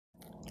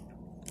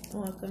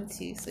Welcome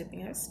to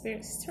Sleeping Out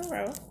Spirits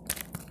Tarot.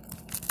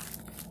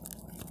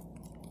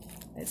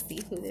 Let's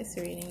see who this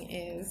reading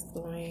is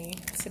going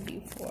to be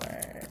for.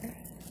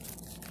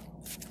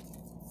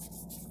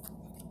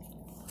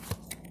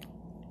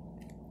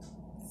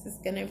 This is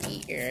going to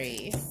be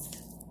Aries.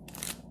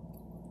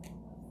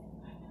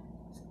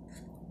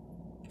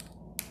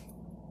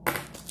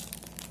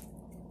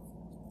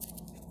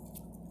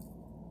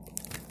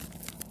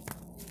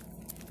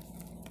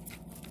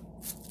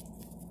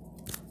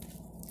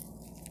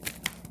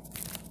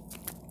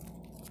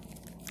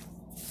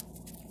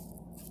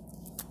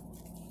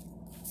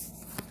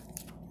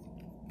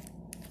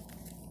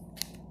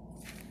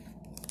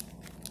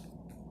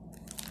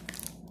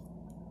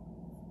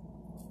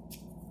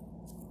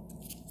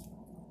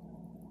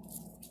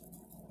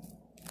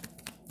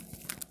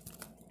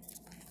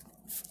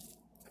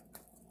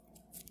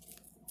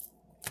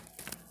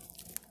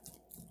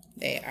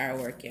 They are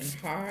working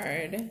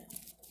hard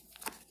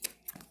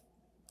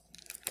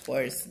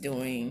towards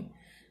doing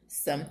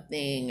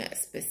something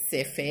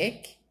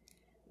specific.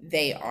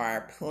 They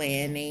are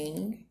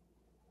planning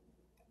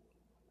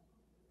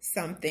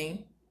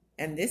something.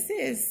 And this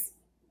is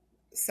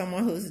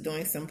someone who's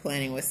doing some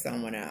planning with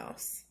someone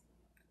else.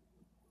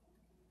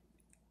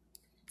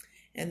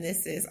 And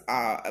this is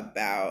all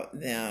about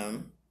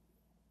them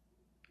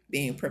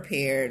being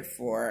prepared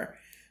for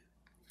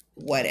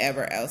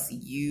whatever else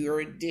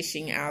you're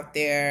dishing out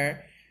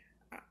there.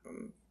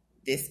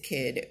 This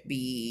could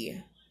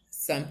be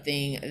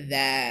something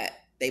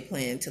that they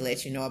plan to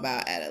let you know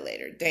about at a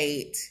later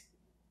date.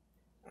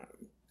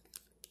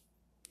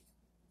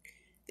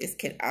 This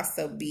could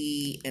also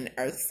be an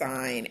earth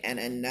sign and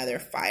another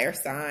fire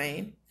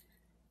sign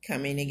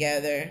coming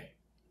together.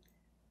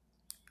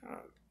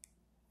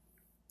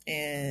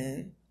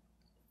 And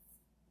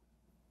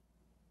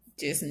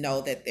just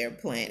know that they're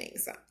planning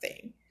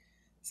something.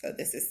 So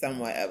this is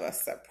somewhat of a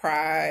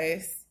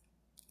surprise,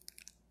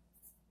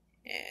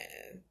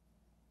 and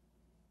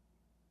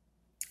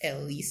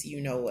at least you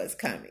know what's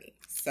coming.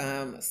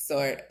 Some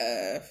sort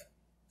of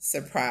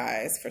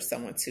surprise for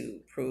someone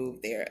to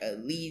prove their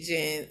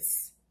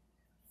allegiance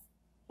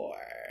or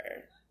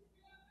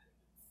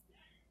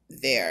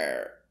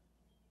their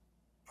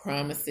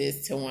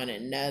promises to one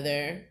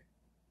another.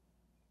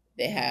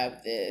 They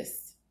have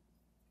this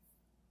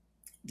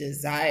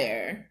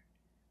desire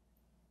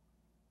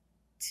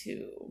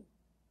to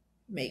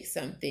make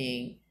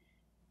something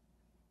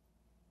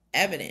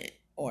evident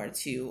or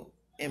to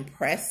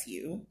impress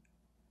you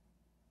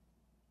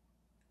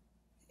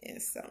in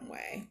some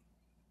way.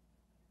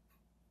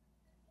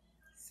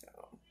 So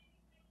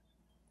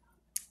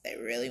they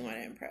really want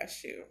to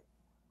impress you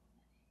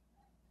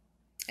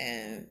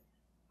and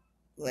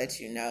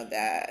let you know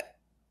that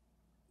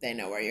they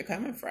know where you're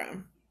coming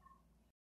from.